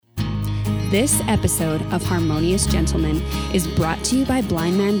This episode of Harmonious Gentlemen is brought to you by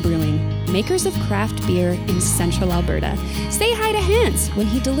Blind Man Brewing, makers of craft beer in central Alberta. Say hi to Hans when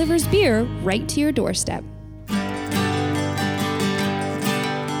he delivers beer right to your doorstep.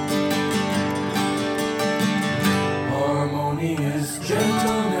 Harmonious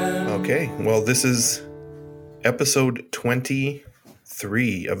Gentlemen. Okay, well, this is episode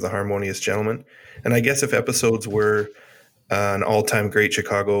 23 of the Harmonious Gentlemen. And I guess if episodes were an all-time great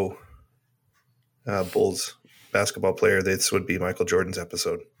Chicago Bulls basketball player, this would be Michael Jordan's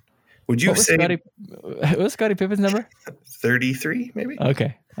episode. Would you say what was Scottie Pippen's number? 33, maybe?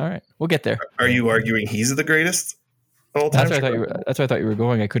 Okay, all right, we'll get there. Are you arguing he's the greatest all-time? That's where I thought you were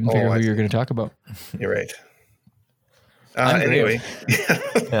going. I couldn't figure out who you were going to talk about. You're right. Anyway,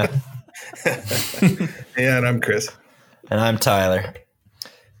 yeah, and I'm Chris, and I'm Tyler.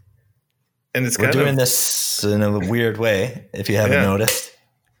 And it's we're doing this in a weird way. If you haven't noticed,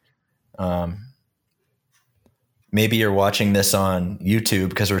 maybe you're watching this on YouTube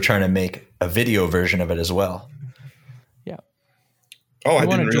because we're trying to make a video version of it as well. Yeah. Oh, I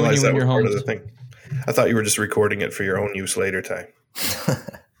didn't realize that was part of the thing. I thought you were just recording it for your own use later, Ty.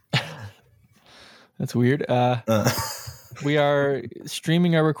 That's weird. We are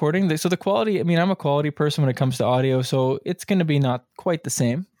streaming our recording. So the quality, I mean, I'm a quality person when it comes to audio, so it's going to be not quite the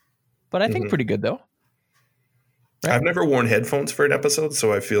same, but I think pretty good though. Right? I've never worn headphones for an episode,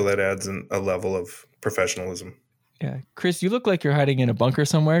 so I feel that adds a level of professionalism. Yeah. Chris, you look like you're hiding in a bunker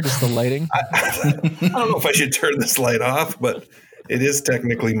somewhere, just the lighting. I don't know if I should turn this light off, but it is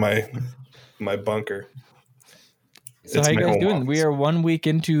technically my bunker. So it's how you guys doing? Office. We are 1 week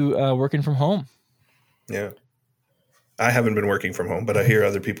into working from home. Yeah. I haven't been working from home, but I hear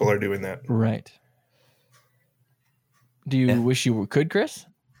other people are doing that. Right. Do you wish you could, Chris?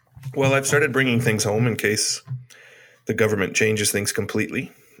 Well, I've started bringing things home in case the government changes things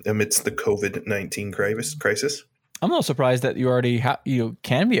completely amidst the COVID-19 crisis. I'm a little surprised that you already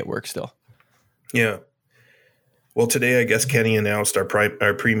can be at work still. Yeah. Well, today, I guess Kenny announced our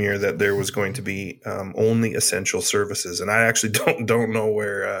premier that there was going to be only essential services. And I actually don't know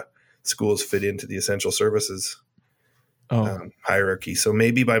where schools fit into the essential services hierarchy. So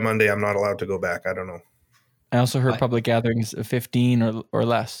maybe by Monday, I'm not allowed to go back. I don't know. I also heard public gatherings of 15 or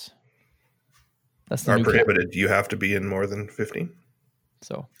less. That's the are prohibited. You have to be in more than 15.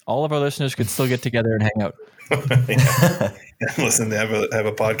 So all of our listeners could still get together and hang out. Listen, have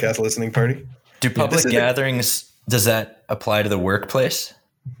a podcast listening party. Do public gatherings, does that apply to the workplace?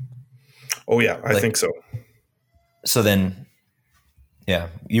 Oh yeah, I think so. So then,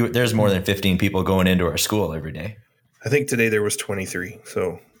 there's more than 15 people going into our school every day. I think today there was 23,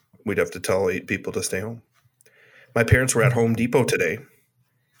 so we'd have to tell 8 people to stay home. My parents were at Home Depot today.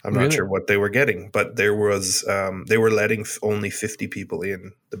 I'm not sure what they were getting, but there was they were letting only 50 people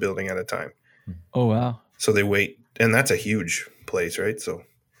in the building at a time. Oh wow! So they wait, and that's a huge place, right? So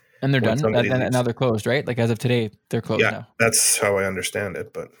and they're done, and now they're closed, right? Like as of today, they're closed now. That's how I understand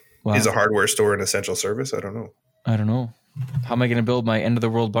it. But is a hardware store an essential service? I don't know. How am I going to build my end of the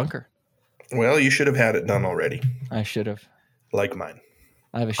world bunker? Well, you should have had it done already. I should have. Like mine.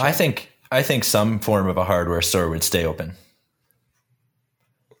 I have a shot. I think some form of a hardware store would stay open.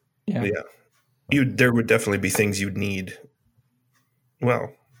 Yeah. There would definitely be things you'd need.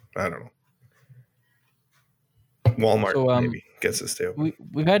 Well, I don't know. Walmart maybe gets to stay open.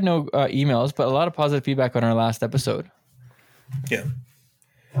 We've had no emails, but a lot of positive feedback on our last episode. Yeah.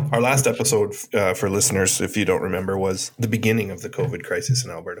 Our last episode, for listeners, if you don't remember, was the beginning of the COVID crisis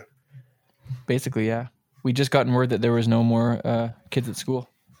in Alberta. Basically, yeah. We just gotten word that there was no more kids at school.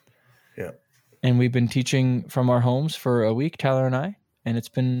 Yeah. And we've been teaching from our homes for a week, Tyler and I, and it's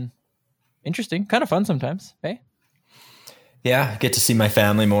been interesting, kind of fun sometimes, hey? Yeah, get to see my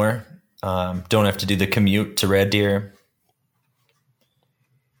family more. Don't have to do the commute to Red Deer.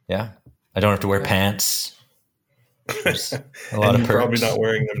 Yeah, I don't have to wear pants. There's a lot of perks. You're probably not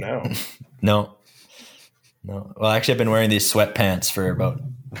wearing them now. No. Well, actually, I've been wearing these sweatpants for about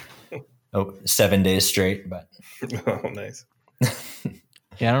 7 days straight. But oh, nice.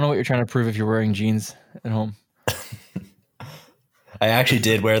 Yeah, I don't know what you're trying to prove if you're wearing jeans at home. I actually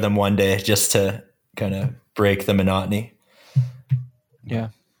did wear them one day just to kind of break the monotony. Yeah.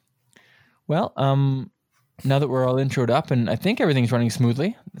 Well, now that we're all introed up and I think everything's running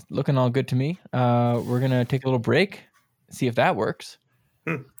smoothly, it's looking all good to me, we're going to take a little break, see if that works,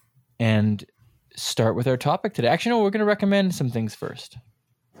 and start with our topic today. Actually, no, we're going to recommend some things first.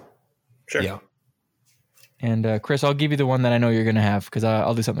 Sure. Yeah. And Chris, I'll give you the one that I know you're going to have because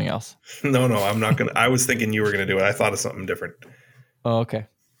I'll do something else. No, I'm not going to. I was thinking you were going to do it. I thought of something different. Oh, okay.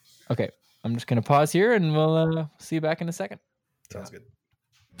 I'm just going to pause here and we'll see you back in a second. Sounds good.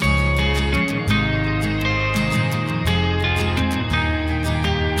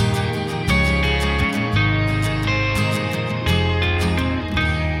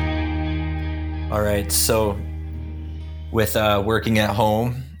 All right. So with working at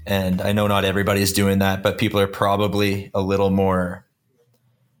home, and I know not everybody's doing that, but people are probably a little more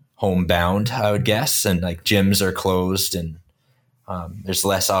homebound, I would guess. And like gyms are closed and there's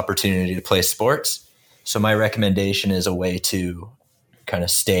less opportunity to play sports. So my recommendation is a way to kind of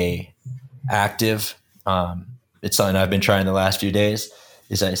stay active. It's something I've been trying the last few days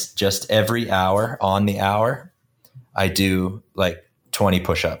is I just every hour on the hour, I do like 20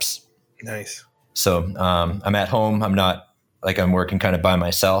 push-ups. Nice. So I'm at home. I'm not like I'm working kind of by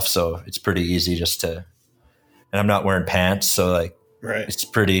myself. So it's pretty easy just to, and I'm not wearing pants. So like Right. it's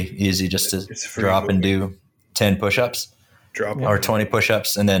pretty easy just to It's free drop and movement. do 10 push-ups Drop or it. 20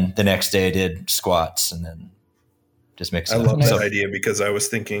 push-ups. And then the next day I did squats and then just mix it I up. love Nice. that idea because I was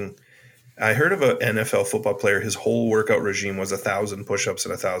thinking, I heard of an NFL football player. His whole workout regime was 1,000 push-ups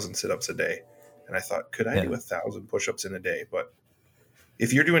and 1,000 sit-ups a day. And I thought, could I Yeah. do 1,000 push-ups in a day? But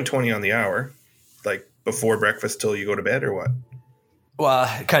if you're doing 20 on the hour, like before breakfast till you go to bed or what? Well,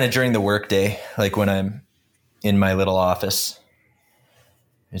 kind of during the workday, like when I'm in my little office,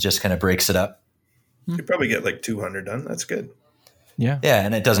 it just kind of breaks it up. You could probably get like 200 done. That's good. Yeah. Yeah.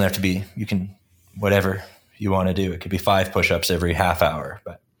 And it doesn't have to be, you can, whatever you want to do. It could be 5 push-ups every half hour,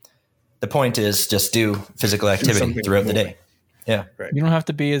 but the point is just do physical activity something throughout the moving. day. Yeah. Right. You don't have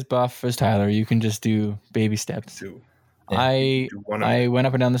to be as buff as Tyler. You can just do baby steps. Do I one of I went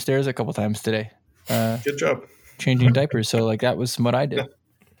up and down the stairs a couple times today, Good job. changing diapers. So like that was what I did.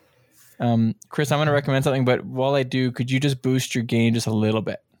 Chris, I'm going to recommend something, but while I do, could you just boost your gain just a little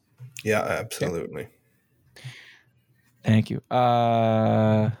bit? Yeah, absolutely. Thank you.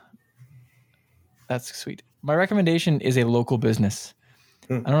 That's sweet. My recommendation is a local business.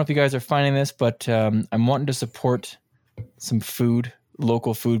 I don't know if you guys are finding this, but I'm wanting to support some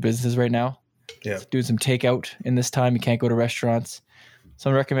local food businesses right now. Yeah. Doing some takeout in this time. You can't go to restaurants. So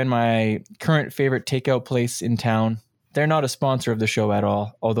I'm going to recommend my current favorite takeout place in town. They're not a sponsor of the show at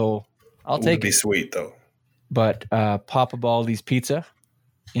all, although I'll Would take be it. sweet though. But Papa Baldi's Pizza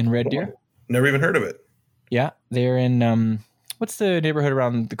in Red Deer. Never even heard of it. Yeah, they're in what's the neighborhood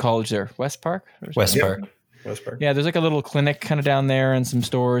around the college there? West Park? Or West Yeah. Park. West Park. Yeah, there's like a little clinic kind of down there and some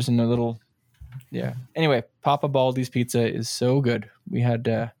stores and a little, yeah. Anyway, Papa Baldi's Pizza is so good. We had,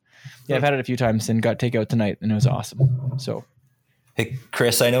 I've had it a few times and got takeout tonight and it was awesome. So, Hey,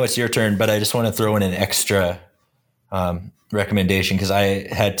 Chris, I know it's your turn, but I just want to throw in an extra recommendation because I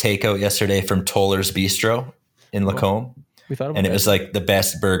had takeout yesterday from Toller's Bistro in Lacombe, we thought about and it that. was like the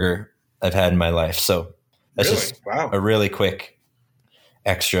best burger I've had in my life. So that's Really? just Wow. a really quick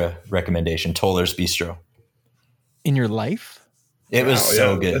extra recommendation. Toller's Bistro. In your life? It was Wow,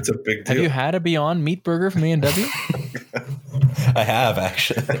 so yeah, good. That's a big Have deal. you had a Beyond Meat Burger from A&W? I have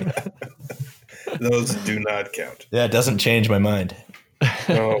actually. Those do not count. Yeah, it doesn't change my mind.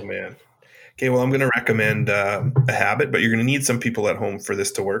 Oh man. Okay, well, I'm going to recommend a habit, but you're going to need some people at home for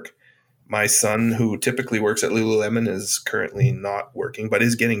this to work. My son, who typically works at Lululemon, is currently not working, but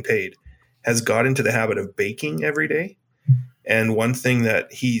is getting paid, has got into the habit of baking every day. And one thing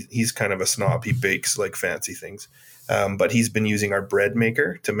that he's kind of a snob, he bakes like fancy things, but he's been using our bread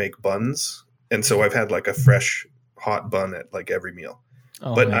maker to make buns. And so I've had like a fresh hot bun at like every meal.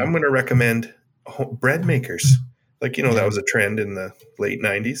 Oh, But man. I'm going to recommend bread makers. Like, that was a trend in the late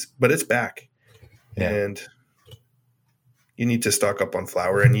 90s, but it's back. Yeah. And you need to stock up on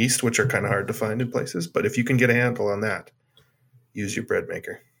flour and yeast, which are kind of hard to find in places. But if you can get a handle on that, use your bread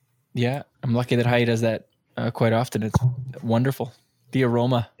maker. Yeah, I'm lucky that Hai does that quite often. It's wonderful. The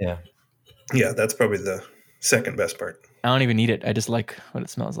aroma. Yeah. Yeah, that's probably the second best part. I don't even eat it. I just like what it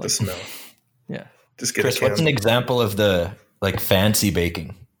smells The like. smell. Yeah. Just get Chris, a what's an can. example of the like fancy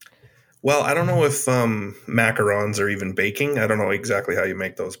baking? Well, I don't know if macarons are even baking. I don't know exactly how you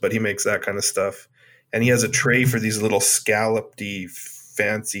make those, but he makes that kind of stuff. And he has a tray for these little scalloped-y,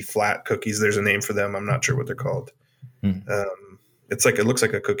 fancy flat cookies. There's a name for them. I'm not sure what they're called. It looks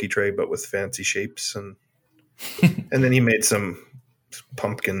like a cookie tray, but with fancy shapes. And and then he made some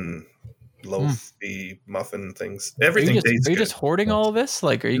pumpkin loafy muffin things. Are Everything you tastes good. just hoarding all of this?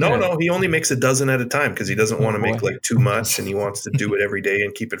 Like, are you? No, he only makes a dozen at a time because he doesn't want to boy. make like too much, and he wants to do it every day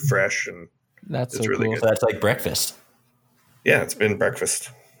and keep it fresh. And That's It's so really cool. good. So that's like breakfast. yeah, it's been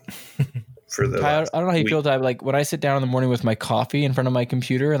breakfast for the. Ty, I last don't know how you week. feel, Ty, but like when I sit down in the morning with my coffee in front of my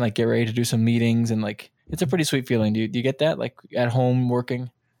computer and like get ready to do some meetings and like it's a pretty sweet feeling. Do you get that? Like at home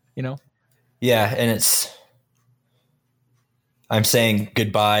working, Yeah, and I'm saying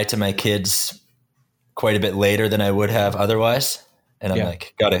goodbye to my kids quite a bit later than I would have otherwise. And I'm Yeah.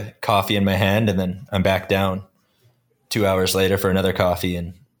 like, got a coffee in my hand, and then I'm back down 2 hours later for another coffee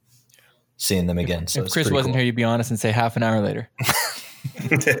and seeing them again. So If it's Chris pretty wasn't cool. here, you'd be honest and say half an hour later.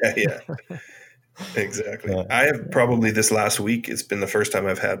 yeah. Exactly. Yeah. I have probably this last week, it's been the first time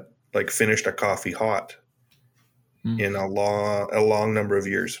I've had finished a coffee hot in a long number of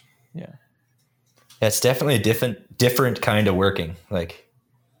years. Yeah. It's definitely a different kind of working.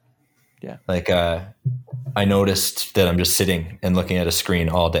 Yeah. I noticed that I'm just sitting and looking at a screen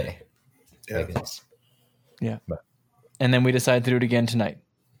all day. Yeah. Yeah. But- And then we decided to do it again tonight.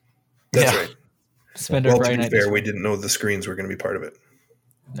 That's Yeah. right. Spend our Well, to Friday be night. fair, we didn't know the screens were going to be part of it.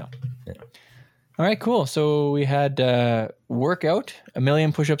 No. Yeah. All right, cool. So we had workout, 1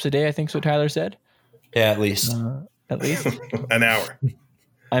 million push-ups a day, I think is what Tyler said. Yeah, at least. At least. An hour.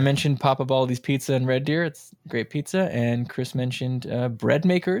 I mentioned Papa Baldi's Pizza in Red Deer. It's great pizza. And Chris mentioned bread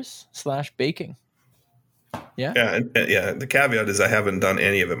makers / baking. Yeah? Yeah. Yeah. The caveat is I haven't done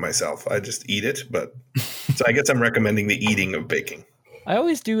any of it myself. I just eat it. But so I guess I'm recommending the eating of baking. I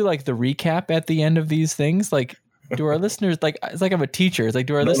always do the recap at the end of these things. Do our listeners, it's like I'm a teacher. It's like,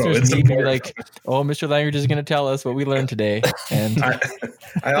 do our listeners it's need to be important. oh, Mr. Langridge is going to tell us what we learned today. And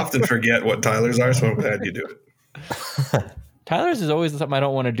I often forget what Tyler's are, so I'm glad you do it. Tyler's is always something I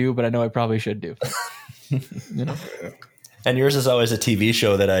don't want to do, but I know I probably should do. You know? And yours is always a TV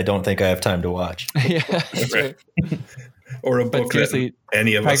show that I don't think I have time to watch. Yeah. That's right. Or a But book that seriously,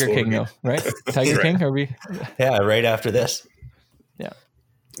 any of us Tiger will King, read. though, right? Tiger Right. King, are we? Yeah, right after this. Yeah.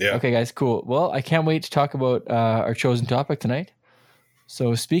 Yeah. Okay, guys, cool. Well, I can't wait to talk about our chosen topic tonight.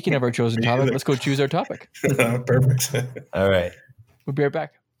 So, speaking of our chosen topic, let's go choose our topic. Perfect. All right. We'll be right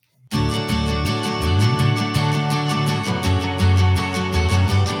back.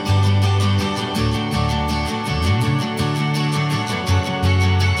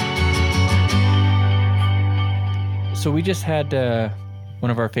 So we just had one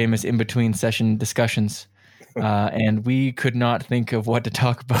of our famous in-between session discussions, and we could not think of what to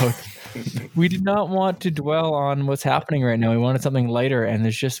talk about. We did not want to dwell on what's happening right now. We wanted something lighter, and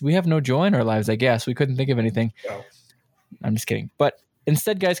we have no joy in our lives, I guess. We couldn't think of anything. Wow. I'm just kidding. But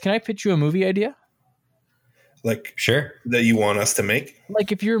instead, guys, can I pitch you a movie idea? Sure. That you want us to make?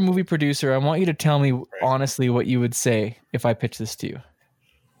 If you're a movie producer, I want you to tell me honestly what you would say if I pitch this to you.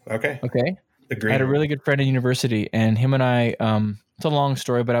 Okay. Okay? Agree. I had a really good friend in university, and him and I, it's a long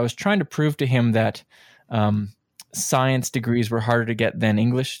story, but I was trying to prove to him that science degrees were harder to get than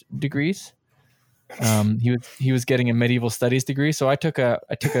English degrees. He was getting a medieval studies degree, so I took a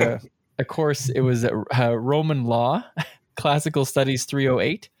course. It was a Roman law, classical studies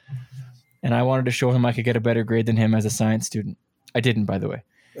 308, and I wanted to show him I could get a better grade than him as a science student. I didn't, by the way.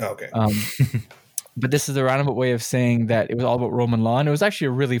 Okay. But this is a roundabout way of saying that it was all about Roman law, and it was actually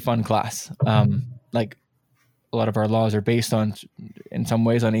a really fun class. A lot of our laws are based on, in some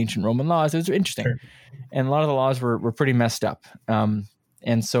ways, on ancient Roman laws. It was interesting. Sure. And a lot of the laws were pretty messed up.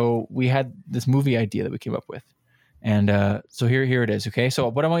 And so we had this movie idea that we came up with. And so here it is, okay? So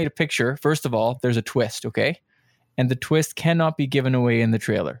what I want you to picture, first of all, there's a twist, okay? And the twist cannot be given away in the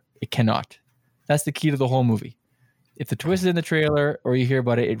trailer. It cannot. That's the key to the whole movie. If the twist is in the trailer or you hear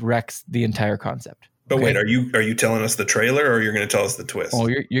about it, it wrecks the entire concept. But okay? wait, are you telling us the trailer or you're going to tell us the twist? Oh,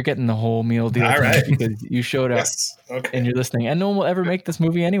 you're getting the whole meal deal All right. because you showed up Yes. Okay. and you're listening. And no one will ever make this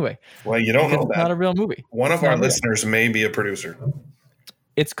movie anyway. Well, you don't know It's not a that. real movie. One of It's our not real. listeners may be a producer.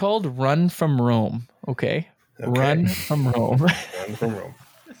 It's called Run from Rome, okay? Okay. Run from Rome. Run from Rome.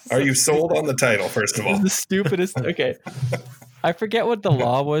 Are you sold on the title, first of This all? is the stupidest. Okay. I forget what the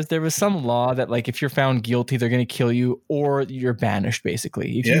law was. There was some law that, if you're found guilty, they're going to kill you or you're banished,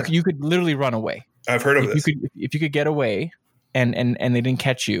 basically. You could literally run away. I've heard of this. If you could get away and they didn't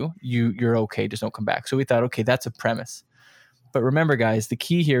catch you, you're okay. Just don't come back. So we thought, okay, that's a premise. But remember, guys, the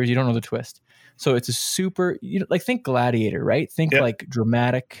key here is you don't know the twist. So it's a super, think Gladiator, right? Think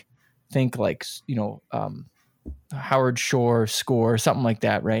dramatic. Think Howard Shore score, something like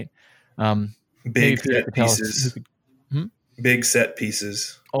that, right? Big set pieces. Big set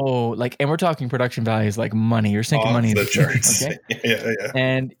pieces. Oh, and we're talking production values like money. You're sinking Off money the into charts. Okay? Yeah.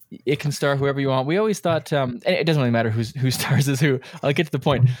 And it can star whoever you want. We always thought it doesn't really matter who stars as who. I'll get to the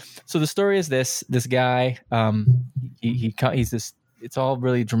point. So the story is this guy, he's this, it's all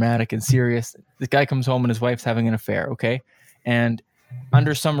really dramatic and serious. This guy comes home and his wife's having an affair, okay? And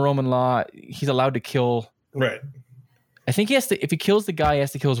under some Roman law, he's allowed to kill. Right. I think he has to, if he kills the guy, he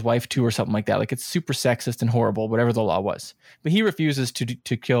has to kill his wife too or something like that. It's super sexist and horrible, whatever the law was. But he refuses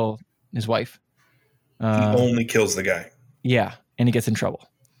to kill his wife. He only kills the guy. Yeah, and he gets in trouble.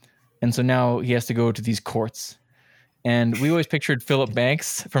 And so now he has to go to these courts. And we always pictured Philip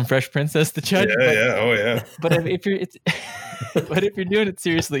Banks from Fresh Prince as the judge. Oh yeah. But if you're but if you're doing it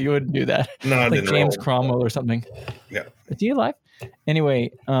seriously, you wouldn't do that. No, I didn't James know. Cromwell or something. Yeah. Is he alive?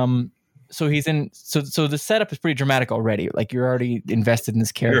 Anyway, So he's in. So the setup is pretty dramatic already. Like you're already invested in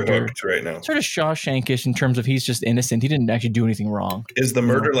this You're character. hooked right now. Sort of Shawshankish in terms of he's just innocent. He didn't actually do anything wrong. Is the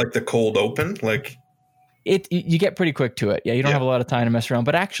murder like the cold open? Like You get pretty quick to it. Yeah, you don't have a lot of time to mess around.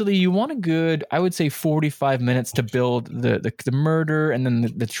 But actually, you want a good, I would say, 45 minutes to build the murder and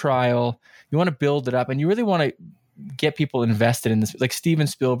then the trial. You want to build it up, and you really want to get people invested in this, like Steven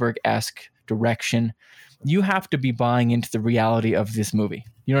Spielberg-esque direction. You have to be buying into the reality of this movie.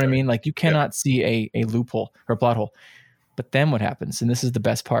 You know what I mean? Like you cannot see a loophole or a plot hole. But then what happens, and this is the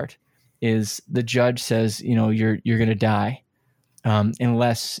best part, is the judge says, you're going to die.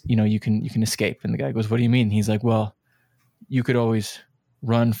 Unless you can escape. And the guy goes, "What do you mean?" He's like, "Well, you could always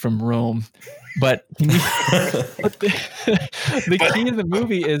run from Rome, but the key in the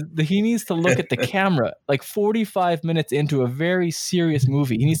movie is that he needs to look at the camera. Like 45 minutes into a very serious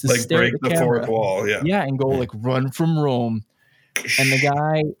movie, he needs to stare break at the the camera, fourth wall, and go like, "Run from Rome," and the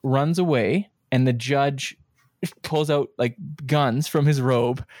guy runs away, and the judge pulls out like guns from his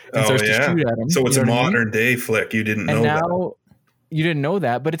robe and starts to shoot at him. So it's a modern day flick. You didn't and know now, that. You didn't know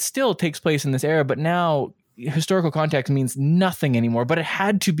that, but it still takes place in this era. But now historical context means nothing anymore, but it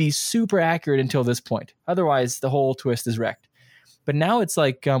had to be super accurate until this point. Otherwise, the whole twist is wrecked. But now it's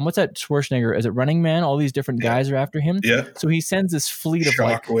like, what's that Schwarzenegger? Is it Running Man? All these different guys are after him. Yeah. So he sends this fleet of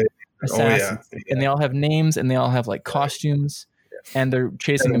Shockwave. assassins, and they all have names and they all have like costumes, and they're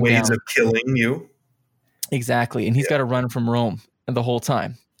chasing him ways down. of killing you. Exactly, and he's got to run from Rome the whole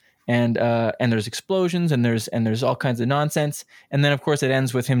time. And there's explosions and there's all kinds of nonsense, and then of course it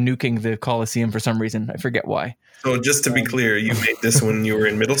ends with him nuking the Colosseum for some reason. I forget why. So just to be clear, you made this when you were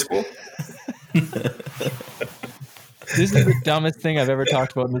in middle school? This is the dumbest thing I've ever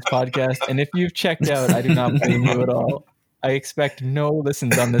talked about in this podcast, and if you've checked out, I do not blame you at all. I expect no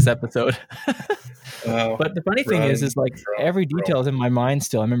listens on this episode. But the funny thing is like every detail is in my mind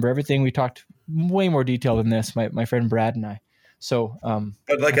still. I remember everything. We talked way more detail than this, my friend Brad and I. So,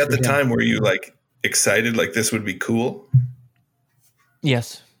 but like at the time, were you like excited, like this would be cool?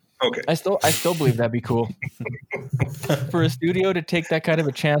 Yes. Okay. I still believe that'd be cool for a studio to take that kind of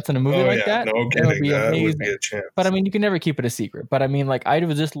a chance on a movie like that. No That would be amazing. would be a chance. But I mean, you can never keep it a secret. But I mean, like I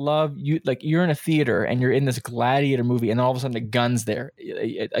would just love you. Like you're in a theater and you're in this gladiator movie, and all of a sudden the gun's there.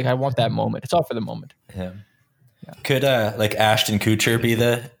 Like I want that moment. It's all for the moment. Yeah. Could like Ashton Kutcher be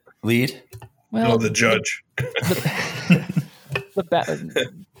the lead? Well, the judge.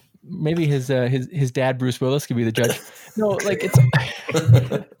 Maybe his dad Bruce Willis could be the judge. No, like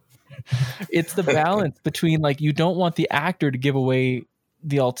it's the balance between like you don't want the actor to give away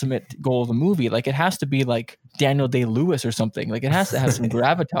the ultimate goal of the movie. Like it has to be like Daniel Day-Lewis or something. Like it has to have some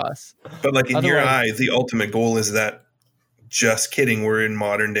gravitas. But like in your eye, the ultimate goal is that. Just kidding. We're in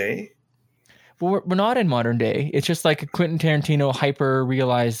modern day. Well, we're not in modern day. It's just like a Quentin Tarantino hyper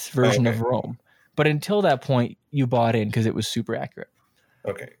realized version of Rome. But until that point, you bought in because it was super accurate.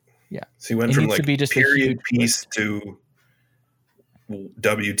 Okay. Yeah. So you went from like period piece to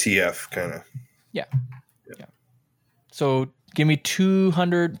WTF kind of. Yeah. So give me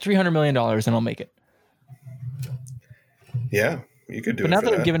 $300 million and I'll make it. Yeah, you could do but it. But now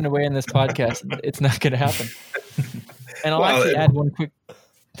that I'm giving it away in this podcast, it's not going to happen. And I'll actually add one quick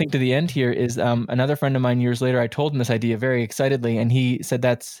thing to the end here is another friend of mine years later, I told him this idea very excitedly. And he said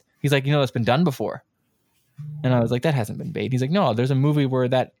he's like, that's been done before. And I was like, that hasn't been made. He's like, no, there's a movie where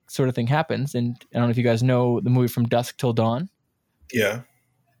that sort of thing happens. And I don't know if you guys know the movie From Dusk Till Dawn. Yeah.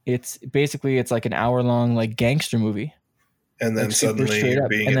 It's like an hour-long like gangster movie. And then like suddenly you're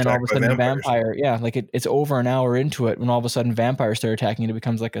being and then all of a attacked by sudden vampires. it's over an hour into it when all of a sudden vampires start attacking and it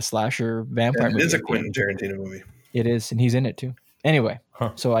becomes like a slasher vampire movie. It is a Quentin Tarantino movie. It is, and he's in it too. Anyway,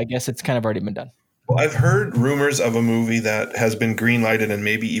 so I guess it's kind of already been done. Well, I've heard rumors of a movie that has been greenlighted and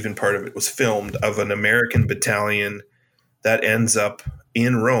maybe even part of it was filmed of an American battalion that ends up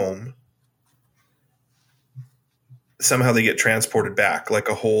in Rome. Somehow they get transported back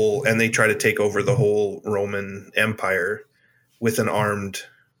and they try to take over the whole Roman Empire with an armed,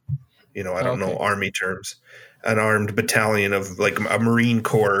 I don't know army terms, an armed battalion of like a Marine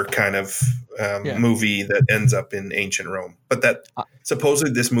Corps kind of movie that ends up in ancient Rome. But that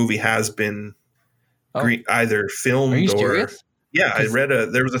supposedly this movie has been either filmed Are you or serious? Yeah, I read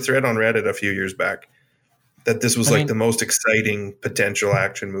there was a thread on Reddit a few years back that this was the most exciting potential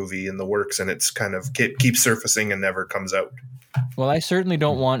action movie in the works, and it's kind of keeps surfacing and never comes out. Well, I certainly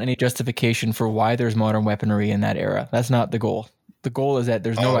don't want any justification for why there's modern weaponry in that era. That's not the goal. The goal is that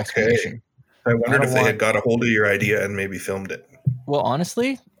there's no explanation. I wondered if they had got a hold of your idea and maybe filmed it. Well,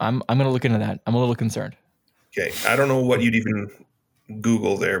 honestly, I'm going to look into that. I'm a little concerned. Okay, I don't know what you'd even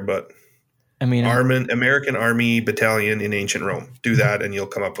Google there, but I mean, American Army battalion in ancient Rome. Do that, and you'll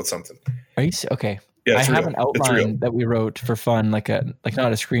come up with something. are you okay? Yeah, I it's have real. an It's real. outline that we wrote for fun, like not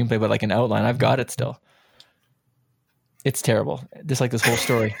a screenplay, but like an outline. I've got it still. It's terrible, just like this whole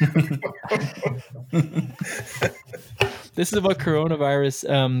story. This is what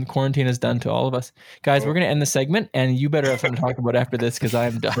coronavirus quarantine has done to all of us, guys. We're gonna end the segment, and you better have something to talk about after this because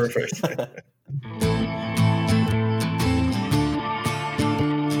I'm done. Perfect.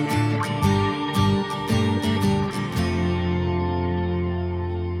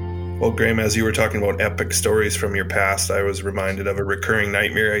 Well, Graham, as you were talking about epic stories from your past, I was reminded of a recurring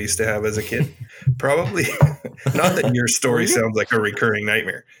nightmare I used to have as a kid. Probably not that your story sounds like a recurring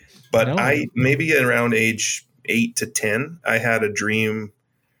nightmare, but No. I maybe around age 8 to 10, I had a dream.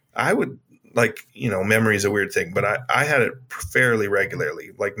 I would memory is a weird thing, but I had it fairly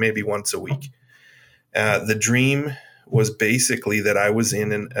regularly, like maybe once a week. The dream was basically that I was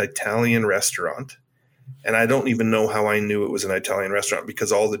in an Italian restaurant. And I don't even know how I knew it was an Italian restaurant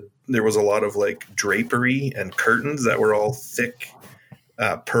because there was a lot of like drapery and curtains that were all thick,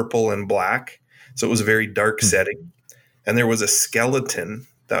 purple and black. So it was a very dark setting. And there was a skeleton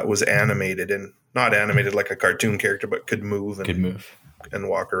that was animated and not animated like a cartoon character, but could move and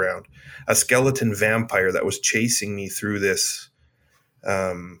walk around. A skeleton vampire that was chasing me through this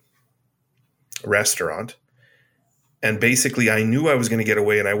restaurant. And basically, I knew I was going to get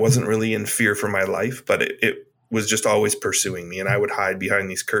away, and I wasn't really in fear for my life, but it was just always pursuing me, and I would hide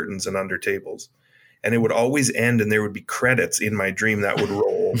behind these curtains and under tables. And it would always end, and there would be credits in my dream that would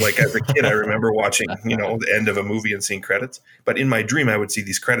roll. Like as a kid, I remember watching, the end of a movie and seeing credits. But in my dream, I would see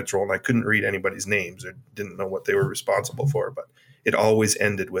these credits roll, and I couldn't read anybody's names or didn't know what they were responsible for. But it always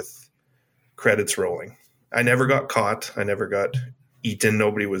ended with credits rolling. I never got caught. I never got eaten.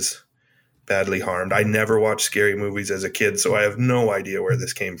 Nobody was badly harmed. I never watched scary movies as a kid, so I have no idea where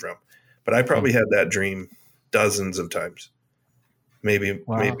this came from. But I probably had that dream dozens of times. Maybe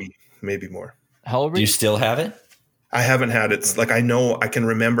more. How old were Do you? you still have it? I haven't had it. Like I know I can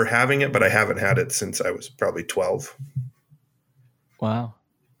remember having it, but I haven't had it since I was probably 12. Wow.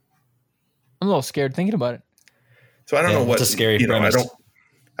 I'm a little scared thinking about it. So I don't know what it's a scary premise.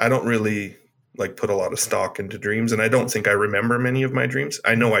 I don't really like put a lot of stock into dreams, and I don't think I remember many of my dreams.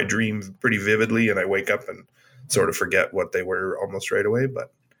 I know I dream pretty vividly, and I wake up and sort of forget what they were almost right away.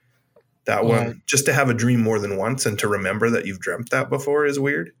 But that one, just to have a dream more than once and to remember that you've dreamt that before is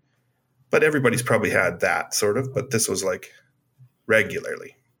weird. But everybody's probably had that sort of, but this was like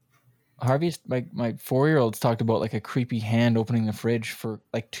regularly. Harvey's my 4-year-old's talked about like a creepy hand opening the fridge for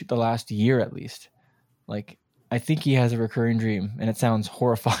like the last year at least. Like I think he has a recurring dream, and it sounds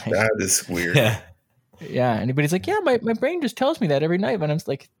horrifying. That is weird. Yeah. Anybody's like, yeah, my brain just tells me that every night when I'm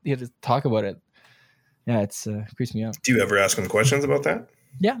like, you have to talk about it. Yeah, it's creeps me out. Do you ever ask him questions about that?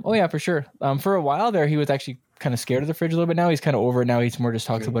 Yeah. Oh yeah, for sure. For a while there, he was actually kind of scared of the fridge a little bit. Now he's kind of over it. Now he's more just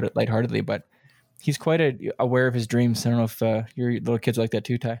talks about it lightheartedly, but he's quite aware of his dreams. I don't know if your little kids are like that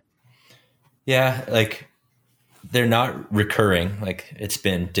too, Ty. Yeah, like they're not recurring. Like it's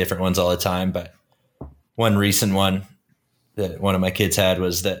been different ones all the time, but one recent one that one of my kids had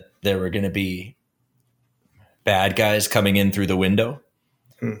was that there were going to be bad guys coming in through the window,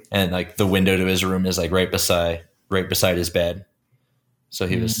 and like the window to his room is like right beside his bed. So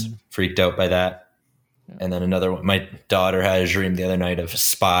he was freaked out by that. And then another one, my daughter had a dream the other night of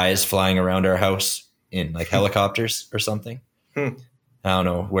spies flying around our house in like helicopters or something. I don't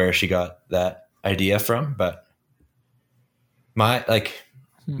know where she got that idea from, but my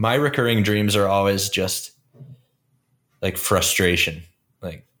recurring dreams are always just like frustration.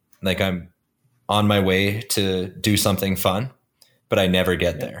 Like I'm on my way to do something fun, but I never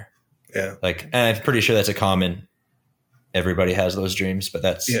get there. Yeah. Like, and I'm pretty sure that's a common, everybody has those dreams, but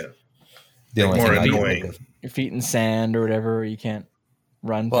that's the only more thing I can annoying. think of. Your feet in sand or whatever, or you can't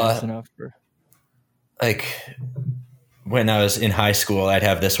run fast enough. Or... Like when I was in high school, I'd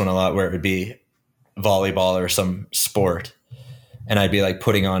have this one a lot where it would be volleyball or some sport. And I'd be like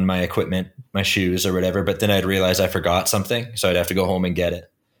putting on my equipment, my shoes or whatever, but then I'd realize I forgot something. So I'd have to go home and get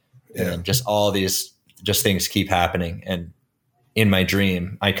it. Yeah. And just all these things keep happening. And in my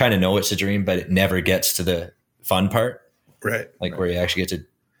dream, I kind of know it's a dream, but it never gets to the fun part. Right. Like where you actually get to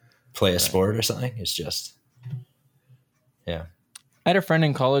play a sport or something. It's just, yeah. I had a friend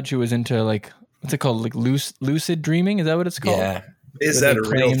in college who was into like, what's it called? Like lucid dreaming. Is that what it's called? Yeah. Is Where that they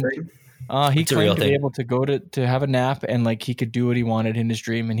a real claimed- thing? He It's a real claimed to be thing. able to go to have a nap and like he could do what he wanted in his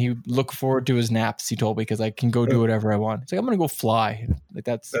dream, and he looked forward to his naps. He told me because I can go do whatever I want. It's like I'm gonna go fly. Like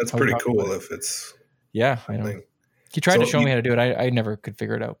that's how he pretty talked cool about it. if it's Yeah, I know. thing. He tried So to show you- me how to do it. I never could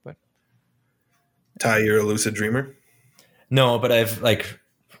figure it out. But Ty, you're a lucid dreamer? No, but I've like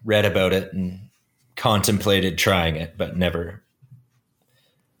read about it and contemplated trying it, but never.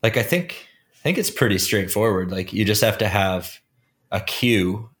 Like, I think it's pretty straightforward. Like, you just have to have a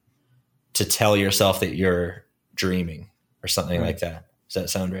cue to tell yourself that you're dreaming or something like that. Does that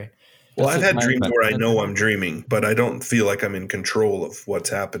sound right? Well, I've had dreams where I know I'm dreaming, but I don't feel like I'm in control of what's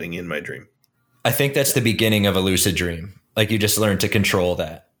happening in my dream. I think that's the beginning of a lucid dream. Like, you just learn to control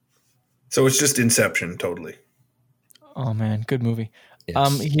that. So it's just Inception, totally. Oh man, good movie.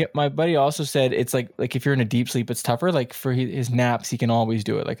 Yes. My buddy also said it's like if you're in a deep sleep, it's tougher. Like for his naps, he can always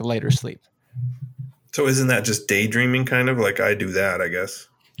do it, like a lighter sleep. So isn't that just daydreaming kind of? Like I do that, I guess.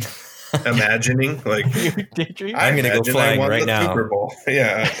 Imagining, like I'm going to go flying right now. Super Bowl.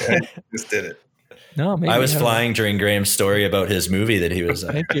 Yeah, I just did it. No, maybe I was flying during Graham's story about his movie that he was.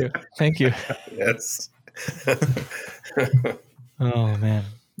 Thank you. Yes. Oh man.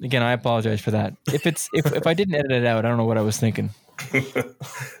 Again, I apologize for that. If I didn't edit it out, I don't know what I was thinking.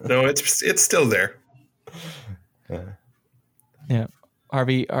 No, it's still there. Yeah.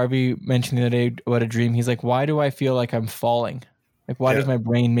 Harvey mentioned the other day about a dream. He's like, why do I feel like I'm falling? Like, why does my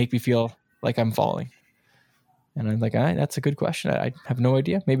brain make me feel like I'm falling? And I'm like, that's a good question. I have no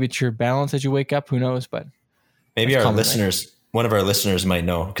idea. Maybe it's your balance as you wake up. Who knows? But maybe our listeners, one of our listeners might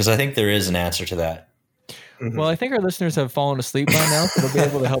know, because I think there is an answer to that. Mm-hmm. Well, I think our listeners have fallen asleep by now, so they'll be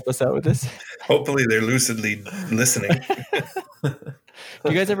able to help us out with this. Hopefully they're lucidly listening. Do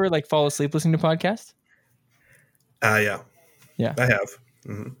you guys ever like fall asleep listening to podcasts? Yeah. I have.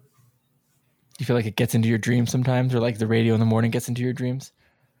 Mm-hmm. Do you feel like it gets into your dreams sometimes, or like the radio in the morning gets into your dreams?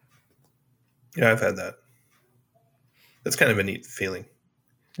 Yeah, I've had that. That's kind of a neat feeling.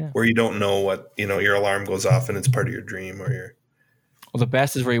 Yeah. Where you don't know what, your alarm goes off and it's part of your dream or your... Well, the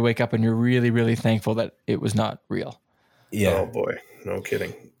best is where you wake up and you're really, really thankful that it was not real. Yeah. Oh boy. No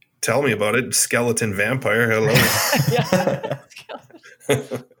kidding. Tell me about it. Skeleton vampire. Hello.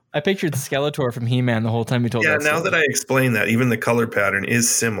 I pictured Skeletor from He-Man the whole time you told that now story. that I explain that, even the color pattern is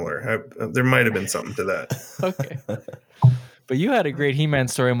similar. There might have been something to that. Okay. But you had a great He-Man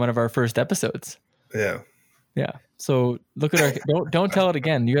story in one of our first episodes. Yeah. Yeah. So look at our don't tell it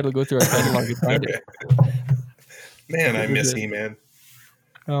again. You got to go through our catalog and find it. Man, I miss He-Man.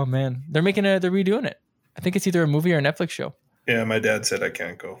 Oh man, they're redoing it. I think it's either a movie or a Netflix show. Yeah, my dad said I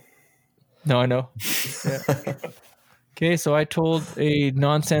can't go. No, I know. Yeah. Okay, so I told a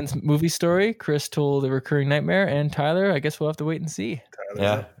nonsense movie story. Chris told a recurring nightmare, and Tyler, I guess we'll have to wait and see.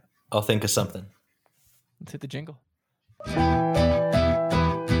 Yeah, I'll think of something. Let's hit the jingle.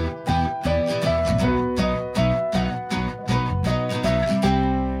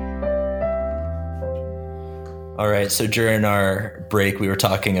 All right, so during our break, we were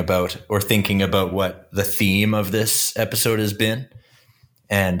talking about or thinking about what the theme of this episode has been.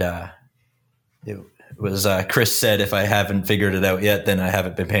 And it was Chris said, if I haven't figured it out yet, then I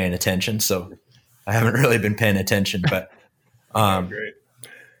haven't been paying attention. So I haven't really been paying attention, but Great.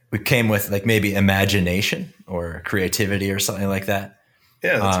 we came with like maybe imagination or creativity or something like that.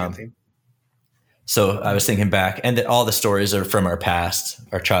 Yeah, that's a good thing. So I was thinking back, and that all the stories are from our past,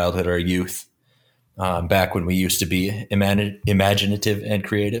 our childhood, our youth. Back when we used to be imaginative and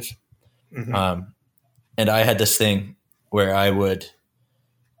creative. Mm-hmm. And I had this thing where I would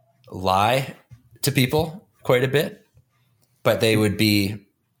lie to people quite a bit, but they would be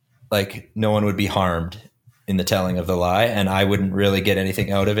like, no one would be harmed in the telling of the lie. And I wouldn't really get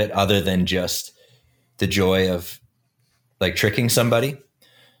anything out of it other than just the joy of like tricking somebody.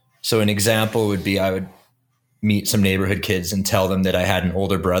 So an example would be, I would meet some neighborhood kids and tell them that I had an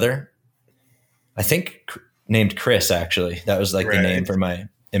older brother. I think named Chris, actually. That was like the name for my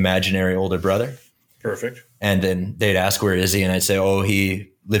imaginary older brother. Perfect. And then they'd ask, where is he? And I'd say, oh,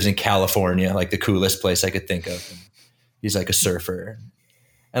 he lives in California, like the coolest place I could think of. And he's like a surfer.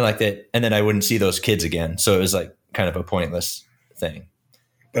 And like that. And then I wouldn't see those kids again. So it was like kind of a pointless thing.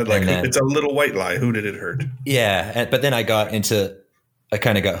 But like, it's a little white lie. Who did it hurt? Yeah. But then I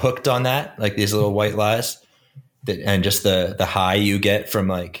kind of got hooked on that, like these little white lies and just the high you get from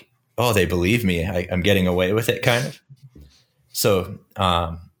like, oh, they believe me. I'm getting away with it, kind of. So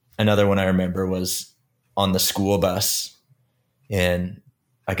another one I remember was on the school bus, and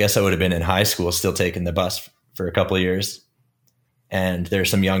I guess I would have been in high school, still taking the bus for a couple of years. And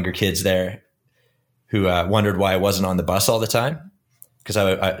there's some younger kids there who wondered why I wasn't on the bus all the time,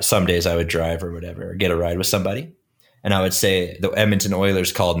 because some days I would drive or whatever, or get a ride with somebody, and I would say the Edmonton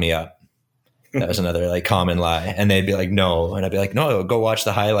Oilers called me up. That was another like common lie. And they'd be like, no. And I'd be like, no, go watch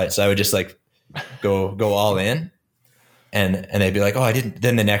the highlights. So I would just like go all in. And they'd be like, oh, I didn't.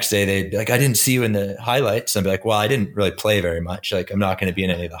 Then the next day they'd be like, I didn't see you in the highlights. And I'd be like, well, I didn't really play very much. Like, I'm not going to be in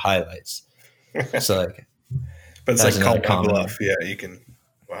any of the highlights. So like, but it's like call my bluff. Yeah, you can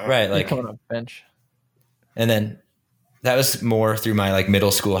Wow. Right. Like Like, coming off the bench. and then that was more through my like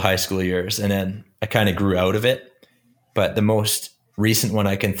middle school, high school years. And then I kind of grew out of it. But the most recent one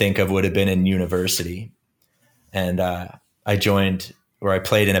I can think of would have been in university. And I joined where I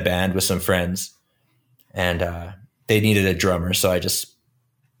played in a band with some friends, and they needed a drummer. So I just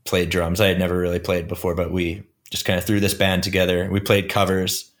played drums. I had never really played before, but we just kind of threw this band together. We played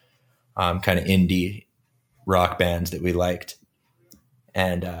covers, kind of indie rock bands that we liked.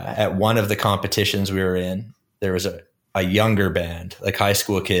 And at one of the competitions we were in, there was a younger band, like high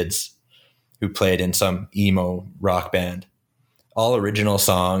school kids, who played in some emo rock band. All original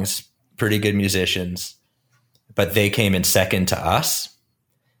songs, pretty good musicians, but they came in second to us.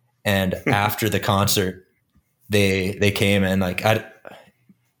 And after the concert, they came and like,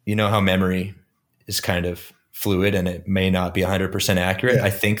 you know how memory is kind of fluid and it may not be 100% accurate. Yeah. I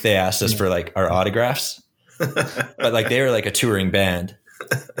think they asked us for like our autographs, but like they were like a touring band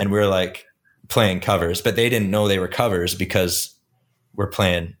and we were like playing covers, but they didn't know they were covers because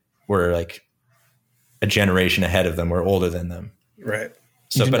we're like a generation ahead of them. We're older than them. Right.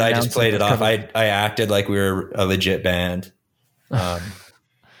 So, You but didn't I just announce played it it off. was I acted like we were a legit band.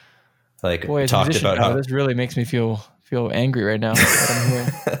 Like Boy, as a talked musician, about how this really makes me feel angry right now. What I'm hearing.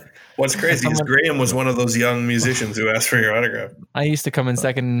 What's crazy is Graham was one of those young musicians who asked for your autograph. I used to come in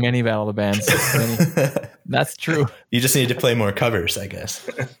second in many battle of the bands. That's true. you just need to play more covers, I guess.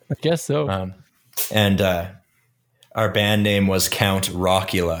 I guess so. And our band name was Count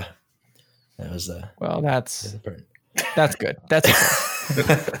Rockula. That was Well, that's part. good. That's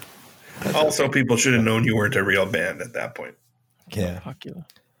okay. Also, people should have known you weren't a real band at that point. Yeah. Popular.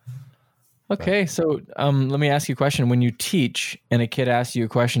 Okay, so let me ask you a question. When you teach and a kid asks you a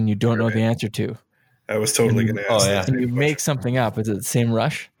question you don't know the answer to, I was totally going to ask. Oh, yeah. that and you same make something up, is it the same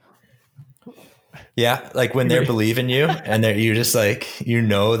rush? Yeah. Like when they're believing you and you just like,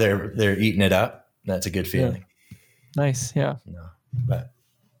 they're eating it up. That's a good feeling. Nice, yeah. No, but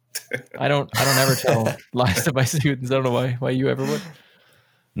I don't ever tell lies to my students. I don't know why you ever would.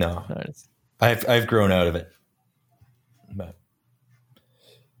 no, No, it's- I've grown out of it. But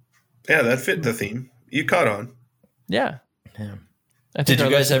Yeah, that fit the theme. You caught on. yeah. yeah. I think Did you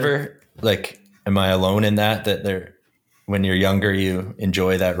our guys listener- ever like? Am I alone in that they're when you're younger you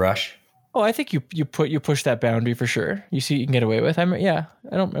enjoy that rush? Oh, I think you push that boundary for sure. You see, you can get away with. I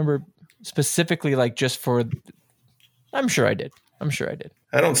don't remember specifically like just for. I'm sure I did.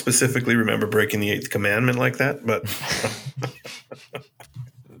 I don't specifically remember breaking the 8th commandment like that, but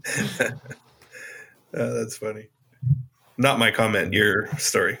that's funny. Not my comment, your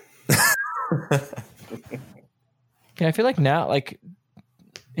story. Yeah, I feel like now, like,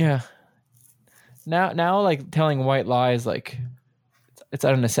 yeah, now, like telling white lies, like, it's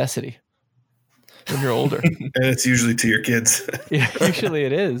out of necessity when you're older. And it's usually to your kids. Yeah, usually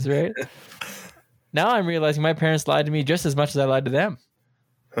it is, right? Now I'm realizing my parents lied to me just as much as I lied to them.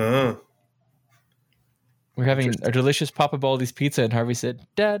 Huh. We're having a delicious Papa Baldi's pizza, and Harvey said,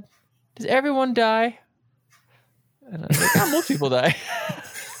 "Dad, does everyone die?" And I was like, "Oh, most people die.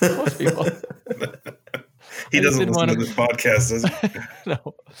 Most people." He I just doesn't didn't listen want to him- this podcast, does he?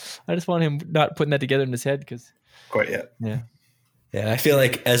 No, I just want him not putting that together in his head because, Quite yet. yeah, Yeah, I feel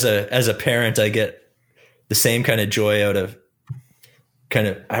like as a parent, I get the same kind of joy out of kind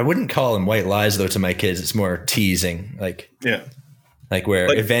of. I wouldn't call them white lies though to my kids. It's more teasing, like Yeah. where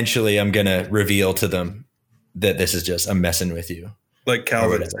Like- eventually I'm gonna reveal to them that this is just I'm messing with you. Like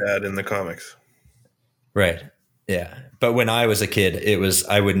Calvin's whatever. dad in the comics. Right. Yeah. But when I was a kid, there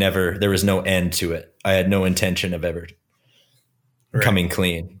was no end to it. I had no intention of ever Right. coming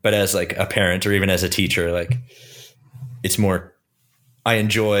clean. But as like a parent or even as a teacher, like it's more, I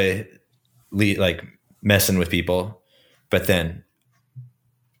enjoy like messing with people, but then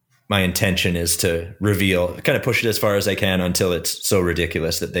my intention is to reveal, kind of push it as far as I can until it's so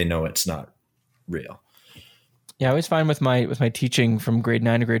ridiculous that they know it's not real. yeah. I always find with my teaching from grade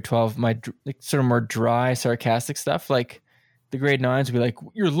 9 to grade 12, my like, sort of more dry, sarcastic stuff, like the grade 9s would be like,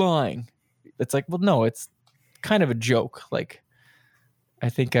 "You're lying." It's like, well, no, it's kind of a joke. Like, I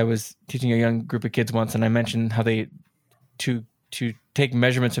think I was teaching a young group of kids once, and I mentioned how they to take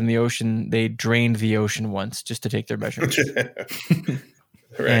measurements from the ocean, they drained the ocean once just to take their measurements.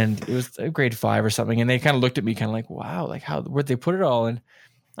 Right. And it was grade 5 or something, and they kind of looked at me kind of like, wow, like where'd they put it all? And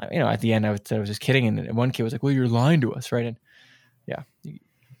at the end I said I was just kidding, and one kid was like, well, you're lying to us, right? And yeah,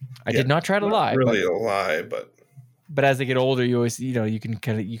 I did not try to lie, Really a lie, but but as they get older, you always you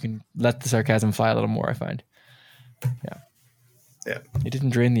can let the sarcasm fly a little more, I find. yeah. It didn't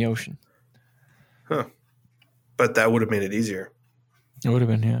drain the ocean. But that would have made it easier. It would have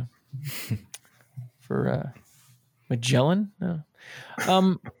been, yeah. For Magellan? No.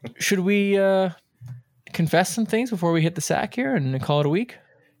 Should we confess some things before we hit the sack here and call it a week?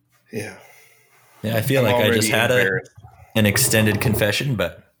 Yeah. Yeah, I feel I'm like I just already had embarrassed. an extended confession,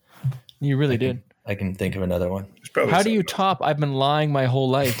 but You really did. I can think of another one. There's probably How do you something top? I've been lying my whole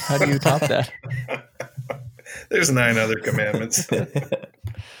life. How do you top that? else. There's 9 other commandments.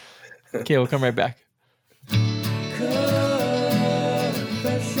 Okay, we'll come right back.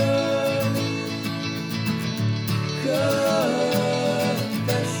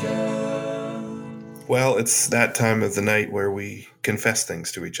 Well, it's that time of the night where we confess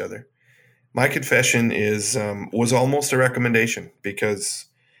things to each other. My confession is was almost a recommendation because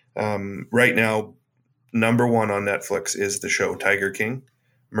right now, number 1 on Netflix is the show Tiger King,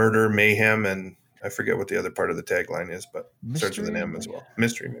 Murder, Mayhem, and I forget what the other part of the tagline is, but it starts with an M as well.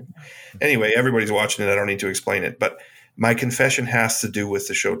 Mystery. Anyway, everybody's watching it. I don't need to explain it, but my confession has to do with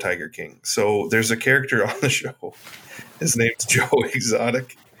the show Tiger King. So there's a character on the show. His name's Joe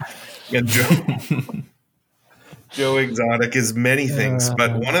Exotic. And Joe Exotic is many things,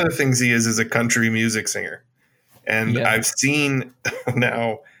 but one of the things he is a country music singer. And Yeah. I've seen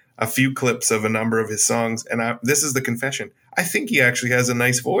now a few clips of a number of his songs, and this is the confession. I think he actually has a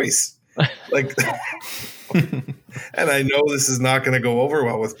nice voice. Like, and I know this is not going to go over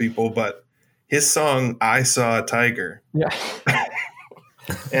well with people, but his song "I Saw a Tiger" Yeah.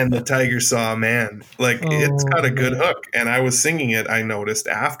 and the tiger saw a man. Like, it's got a good hook. And I was singing it, I noticed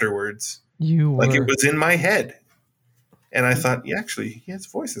afterwards, You were. like it was in my head. And I thought, yeah, actually, his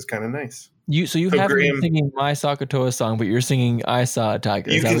voice is kind of nice. You So, haven't Graham- been singing my Sakatoa song, but you're singing I Saw a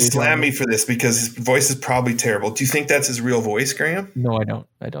Tiger. You Is that can what you're slam telling me for this because his voice is probably terrible. Do you think that's his real voice, Graham? No, I don't.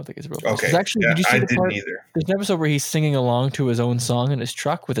 I don't think it's real. voice. Okay. There's actually, Yeah, did you see I the didn't part? either. There's an episode where he's singing along to his own song in his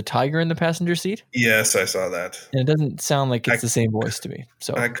truck with a tiger in the passenger seat, Yes, I saw that. and it doesn't sound like it's the same voice to me.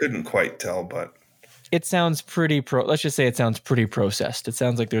 So I couldn't quite tell, but it sounds pretty let's just say it sounds pretty processed. It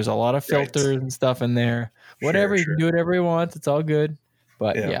sounds like there's a lot of Right. filters and stuff in there. Whatever, you sure. can do whatever he wants. It's all good.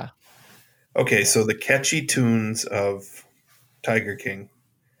 But Yeah. yeah. okay. So the catchy tunes of Tiger King,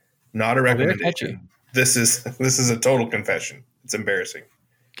 not a they're recommendation. catchy. This is a total confession. It's embarrassing,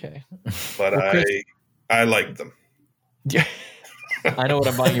 Okay. but Well, Chris- I liked them. Yeah. I know what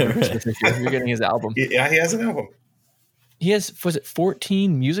I'm buying you for Christmas this year. You're getting his album. Yeah, he has an album, He has, was it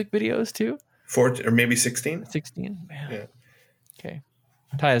 14 music videos too? 14 or maybe 16. 16? Man. Yeah. Okay.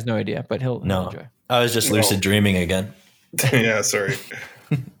 Ty has no idea, but he'll No, enjoy. I was just No. lucid dreaming again. Yeah, sorry.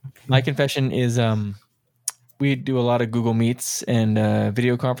 My confession is we do a lot of Google Meets and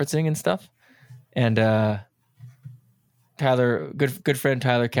video conferencing and stuff. And Tyler, good friend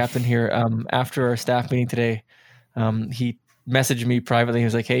Tyler Captain here, after our staff meeting today, he messaged me privately. He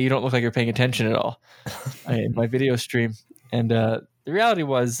was like, "Hey, you don't look like you're paying attention at all in my video stream." And the reality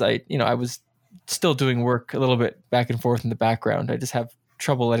was, I was still doing work a little bit back and forth in the background. I just have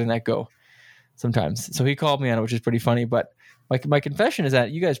trouble letting that go sometimes. So he called me on it, which is pretty funny. But my confession is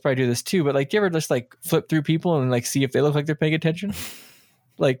that you guys probably do this too. But like, do you ever just like flip through people and like see if they look like they're paying attention?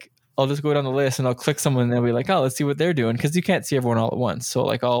 Like, I'll just go down the list and I'll click someone and they'll be like, "Oh, let's see what they're doing," because you can't see everyone all at once. So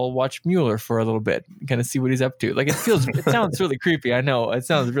like, I'll watch Mueller for a little bit, and kind of see what he's up to. Like, it sounds really creepy. I know it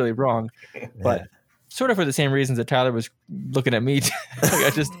sounds really wrong, but sort of for the same reasons that Tyler was looking at me.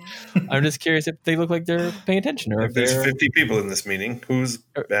 Like, I'm just curious if they look like they're paying attention or If if there's they're 50 people in this meeting, who's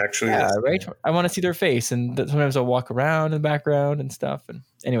actually yeah, listening? right. I want to see their face, and sometimes I'll walk around in the background and stuff. And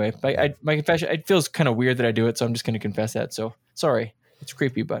anyway, my confession, it feels kind of weird that I do it, so I'm just going to confess that. So sorry, it's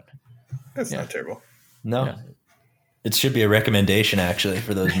creepy, but That's Yeah. not terrible. No, Yeah. it should be a recommendation actually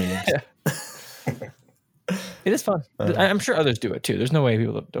for those meetings. it is fun. I'm sure others do it too. There's no way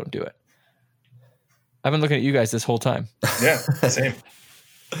people don't do it. I've been looking at you guys this whole time. Yeah, same.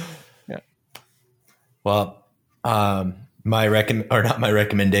 Well, my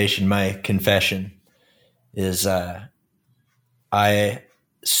confession is I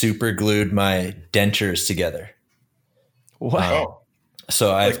super glued my dentures together. Wow. Oh,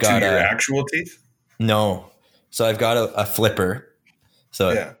 So I've like got to your actual teeth? no. So I've got a flipper.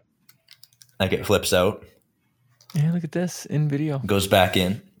 So Yeah. like it flips out, Yeah, look at this in video. goes back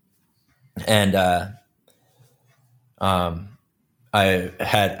in, and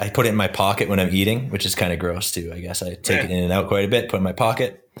I put it in my pocket when I'm eating, which is kind of gross too. I guess I take it in and out quite a bit, put it in my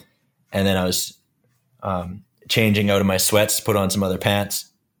pocket, and then I was changing out of my sweats, put on some other pants,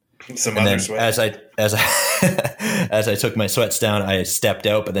 Some and other then sweat. as I took my sweats down, I stepped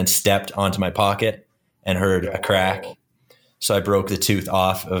out, but then stepped onto my pocket and heard a crack. So I broke the tooth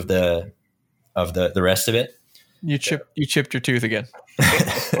off of the rest of it. You chipped your tooth again.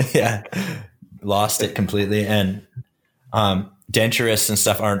 Yeah, lost it completely, and denturists and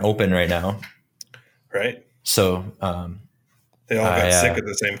stuff aren't open right now. Right? So They all got sick at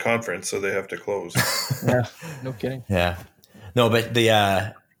the same conference, so they have to close. Yeah, no kidding. Yeah. No, but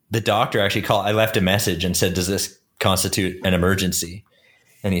the doctor actually called. I left a message and said, "Does this constitute an emergency?"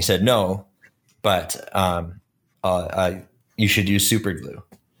 And he said, "No, but you should use super glue."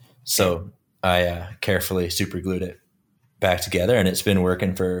 So I carefully super glued it back together, and it's been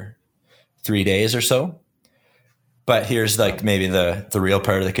working for 3 days or so. But here's like maybe the real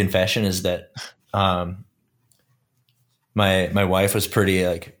part of the confession is that my wife was pretty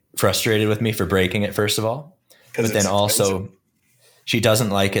like frustrated with me for breaking it, first of all. But then also she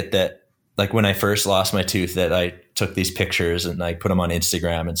doesn't like it that like when I first lost my tooth that I took these pictures and like put them on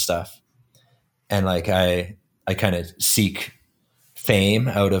Instagram and stuff. And like I kind of seek fame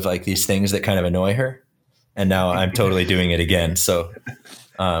out of like these things that kind of annoy her. And now I'm totally doing it again. So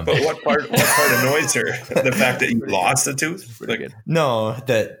but what part annoys her? The fact that you lost a tooth? Like, no,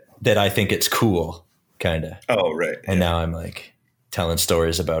 that I think it's cool, kind of. Oh, right. And now I'm like telling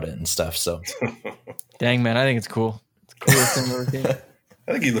stories about it and stuff. So, Dang, man, I think it's cool. It's the coolest thing I've ever seen.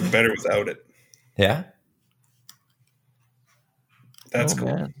 I think you look better without it. yeah. That's Oh, cool,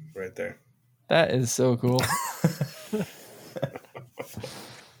 man. right there. That is so cool.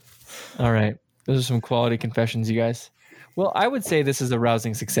 All right. Those are some quality confessions, you guys. Well, I would say this is a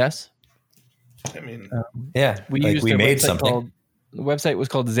rousing success. I mean, Yeah. We like used we a made website something. The website was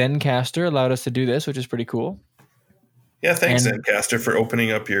called Zencaster, allowed us to do this, which is pretty cool. yeah. Thanks, and- Zencaster, for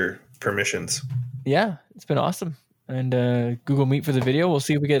opening up your permissions. Yeah, it's been awesome. And Google Meet for the video. We'll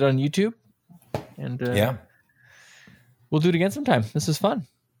see if we get it on YouTube. And Yeah. we'll do it again sometime. This is fun.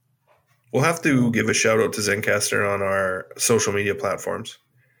 We'll have to give a shout out to Zencaster on our social media platforms,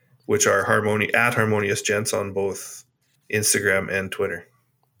 which are at Harmonious Gents on both Instagram and Twitter.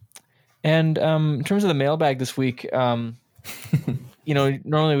 And in terms of the mailbag this week, normally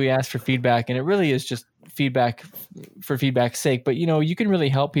we ask for feedback, and it really is just feedback for feedback's sake. But, you can really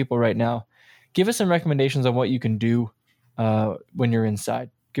help people right now. Give us some recommendations on what you can do when you're inside.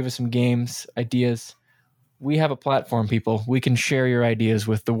 Give us some games, ideas. We have a platform, people. We can share your ideas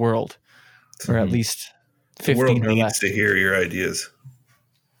with the world, or at least The 15 world or needs less. to hear your ideas.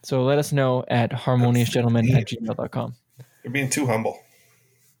 So let us know at harmoniousgentlemen@gmail.com. You're being too humble.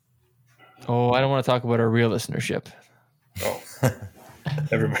 Oh, I don't want to talk about our real listenership. Oh,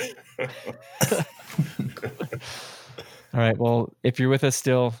 everybody. All right. Well, if you're with us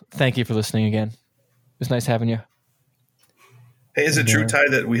still, thank you for listening again. It was nice having you. Hey, is it true, Ty,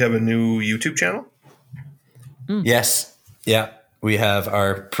 that we have a new YouTube channel? Yes. Yeah. We have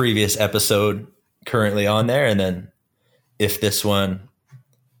our previous episode currently on there. And then if this one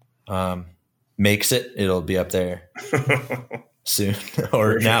makes it, it'll be up there soon.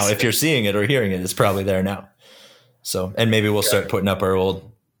 Or Perfect. now, if you're seeing it or hearing it, it's probably there now. So, and maybe we'll start putting up our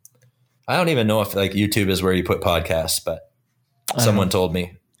old, I don't even know if like YouTube is where you put podcasts, but someone told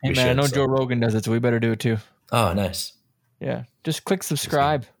me. Hey, we man, I should, know so. Joe Rogan does it, so we better do it too. Oh, nice. Yeah. Just click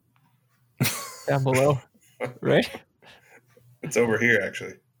subscribe down below. Right? It's over here,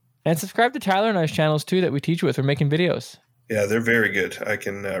 actually. And subscribe to Tyler and I's channels too that we teach with. We're making videos. Yeah, they're very good. I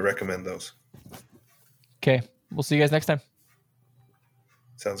can recommend those. Okay. We'll see you guys next time.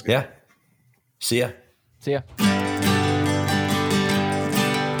 Sounds good. Yeah. See ya. See ya.